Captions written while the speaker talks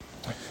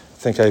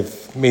think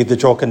I've made the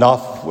joke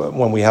enough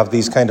when we have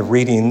these kind of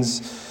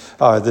readings,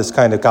 this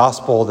kind of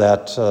gospel,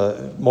 that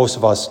most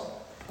of us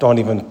don't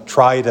even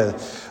try to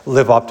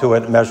live up to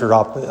it, measure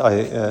up.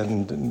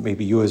 And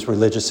maybe you as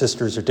religious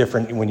sisters are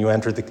different. When you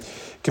enter the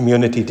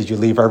community, did you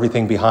leave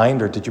everything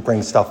behind, or did you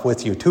bring stuff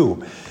with you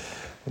too?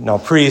 Now,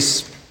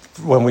 priests,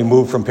 when we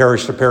move from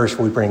parish to parish,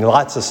 we bring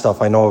lots of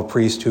stuff. I know a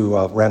priest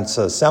who rents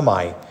a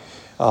semi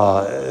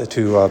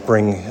to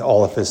bring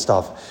all of his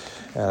stuff.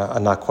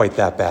 Not quite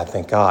that bad,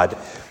 thank God.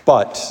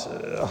 But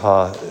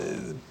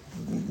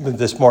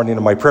this morning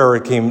in my prayer,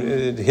 it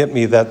hit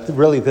me that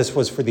really this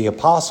was for the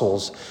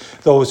apostles,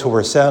 those who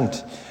were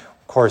sent.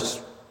 Of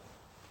course,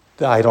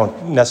 I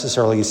don't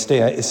necessarily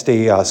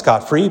stay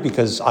scot-free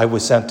because I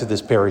was sent to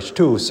this parish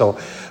too. So,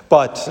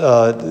 but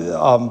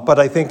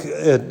I think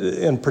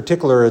in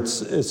particular,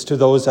 it's to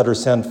those that are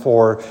sent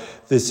for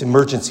this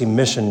emergency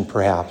mission,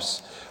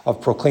 perhaps, of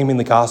proclaiming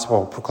the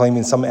gospel,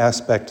 proclaiming some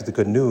aspect of the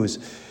good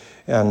news.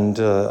 And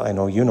I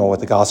know you know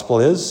what the gospel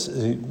is,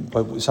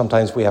 but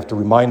sometimes we have to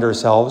remind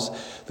ourselves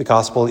the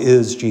gospel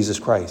is Jesus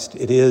Christ.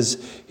 It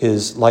is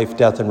his life,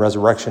 death, and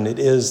resurrection. It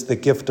is the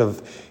gift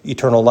of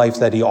eternal life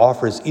that he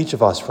offers each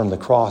of us from the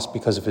cross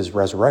because of his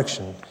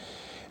resurrection.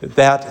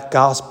 That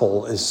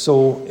gospel is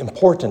so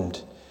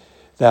important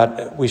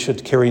that we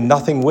should carry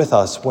nothing with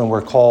us when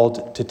we're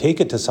called to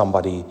take it to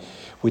somebody.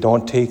 We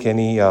don't take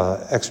any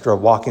extra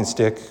walking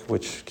stick,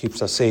 which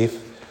keeps us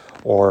safe,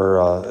 or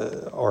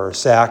a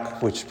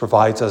sack, which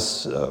provides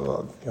us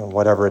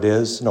whatever it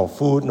is, no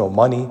food, no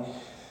money,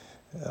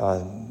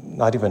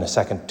 not even a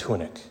second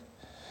tunic,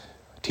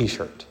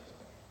 t-shirt,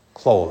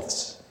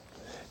 clothes,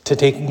 to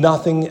take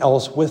nothing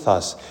else with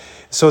us,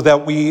 so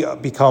that we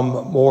become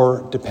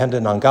more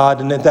dependent on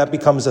God, and that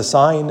becomes a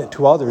sign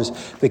to others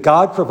that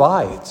God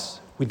provides.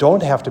 We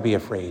don't have to be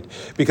afraid,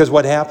 because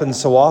what happens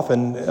so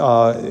often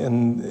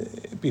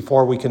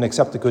before we can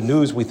accept the good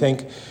news, we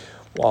think,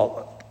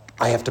 well,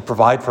 I have to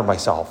provide for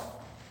myself.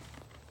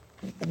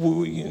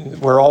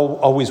 We're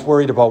always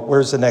worried about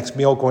where's the next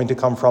meal going to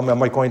come from.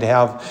 Am I going to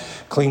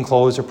have clean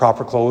clothes or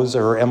proper clothes,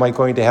 or am I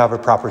going to have a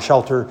proper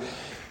shelter?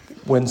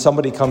 When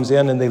somebody comes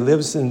in and they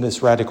live in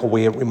this radical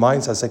way, it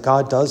reminds us that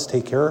God does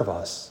take care of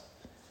us.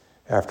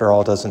 After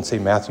all, doesn't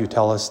St. Matthew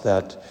tell us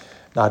that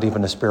not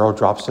even a sparrow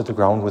drops to the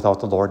ground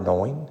without the Lord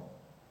knowing?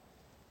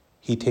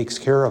 He takes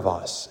care of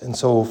us. And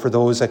so for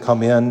those that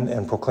come in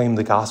and proclaim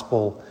the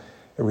gospel,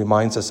 it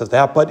reminds us of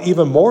that. But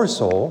even more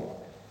so,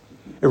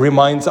 it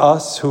reminds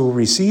us who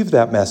receive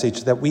that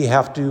message that we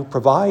have to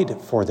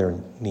provide for their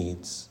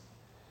needs.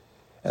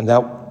 And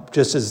that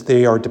just as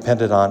they are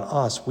dependent on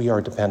us, we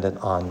are dependent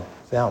on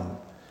them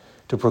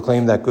to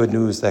proclaim that good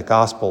news, that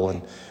gospel.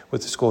 And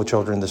with the school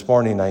children this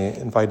morning, I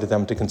invited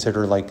them to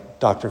consider, like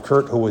Dr.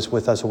 Kurt, who was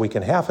with us a week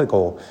and a half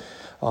ago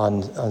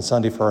on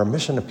Sunday for our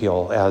mission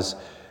appeal, as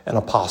an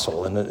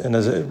apostle, in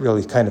a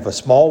really kind of a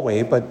small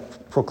way,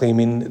 but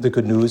proclaiming the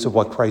good news of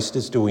what Christ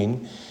is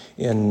doing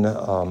in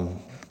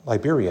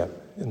Liberia,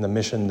 in the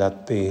mission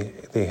that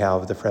they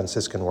have, the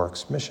Franciscan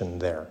Works mission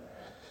there.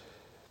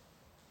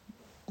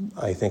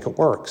 I think it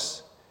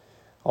works,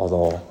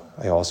 although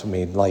I also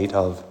made light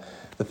of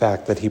the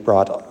fact that he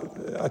brought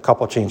a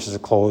couple changes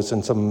of clothes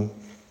and some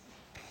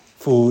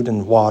food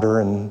and water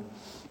and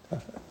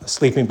a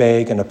sleeping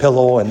bag and a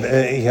pillow and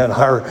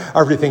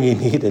everything he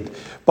needed.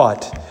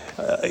 But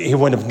he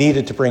wouldn't have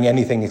needed to bring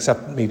anything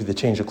except maybe the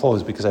change of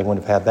clothes, because I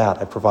wouldn't have had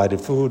that. I provided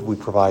food, we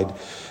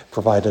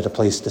provided a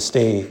place to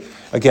stay.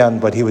 Again,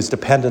 but he was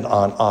dependent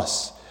on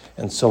us,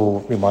 and so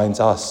reminds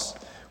us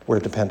we're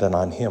dependent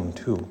on him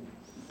too.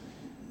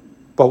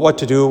 But what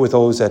to do with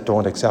those that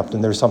don't accept?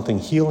 And there's something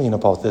healing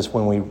about this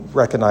when we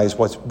recognize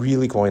what's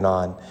really going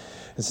on.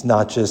 It's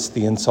not just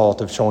the insult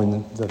of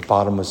showing the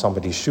bottom of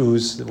somebody's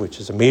shoes, which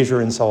is a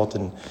major insult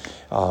in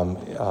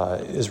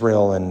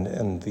Israel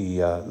and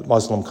the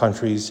Muslim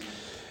countries,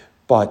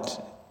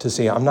 but to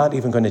say, I'm not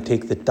even going to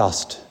take the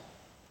dust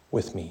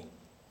with me.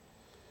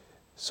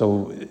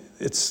 So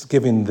it's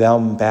giving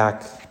them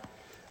back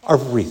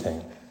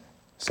everything,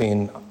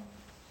 saying,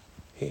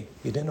 hey,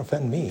 you didn't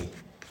offend me.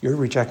 You're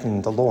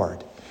rejecting the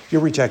Lord.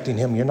 You're rejecting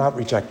him. You're not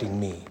rejecting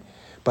me.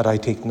 But I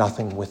take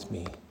nothing with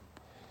me.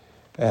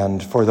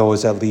 And for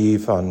those that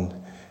leave on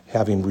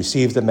having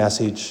received the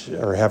message,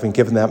 or having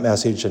given that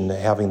message and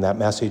having that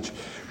message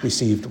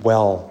received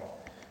well,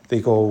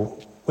 they go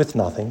with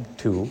nothing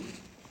too,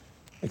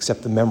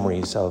 except the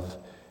memories of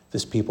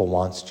this people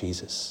wants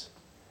Jesus.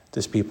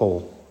 These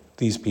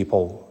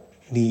people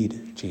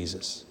need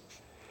Jesus.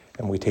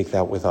 And we take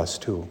that with us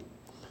too.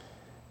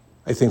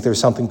 I think there's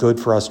something good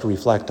for us to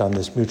reflect on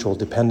this mutual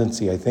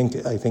dependency. I think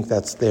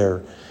that's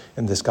there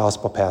in this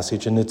gospel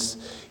passage. And it's,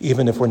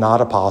 even if we're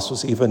not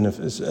apostles,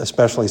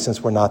 especially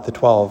since we're not the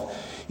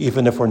 12,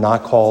 even if we're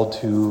not called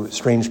to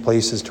strange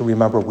places, to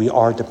remember we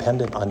are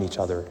dependent on each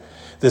other.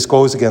 This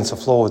goes against the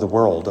flow of the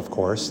world, of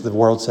course. The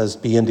world says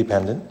be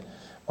independent.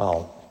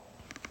 Well,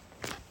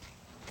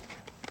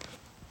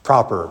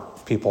 proper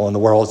people in the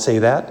world say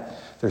that.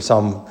 There's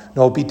some,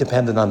 no, be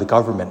dependent on the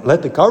government.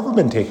 Let the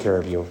government take care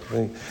of you.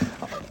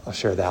 I'll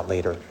share that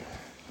later.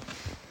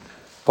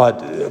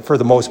 But for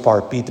the most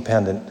part, be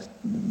dependent.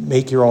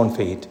 Make your own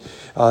fate.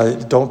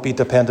 Don't be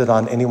dependent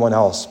on anyone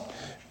else.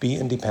 Be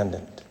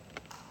independent.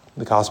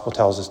 The gospel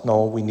tells us,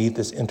 no, we need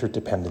this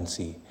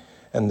interdependency.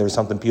 And there's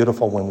something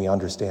beautiful when we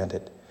understand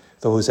it.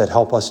 Those that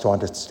help us to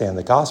understand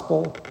the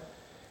gospel,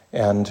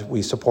 and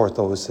we support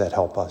those that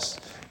help us.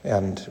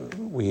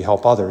 And we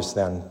help others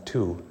then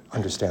to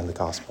understand the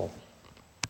gospel.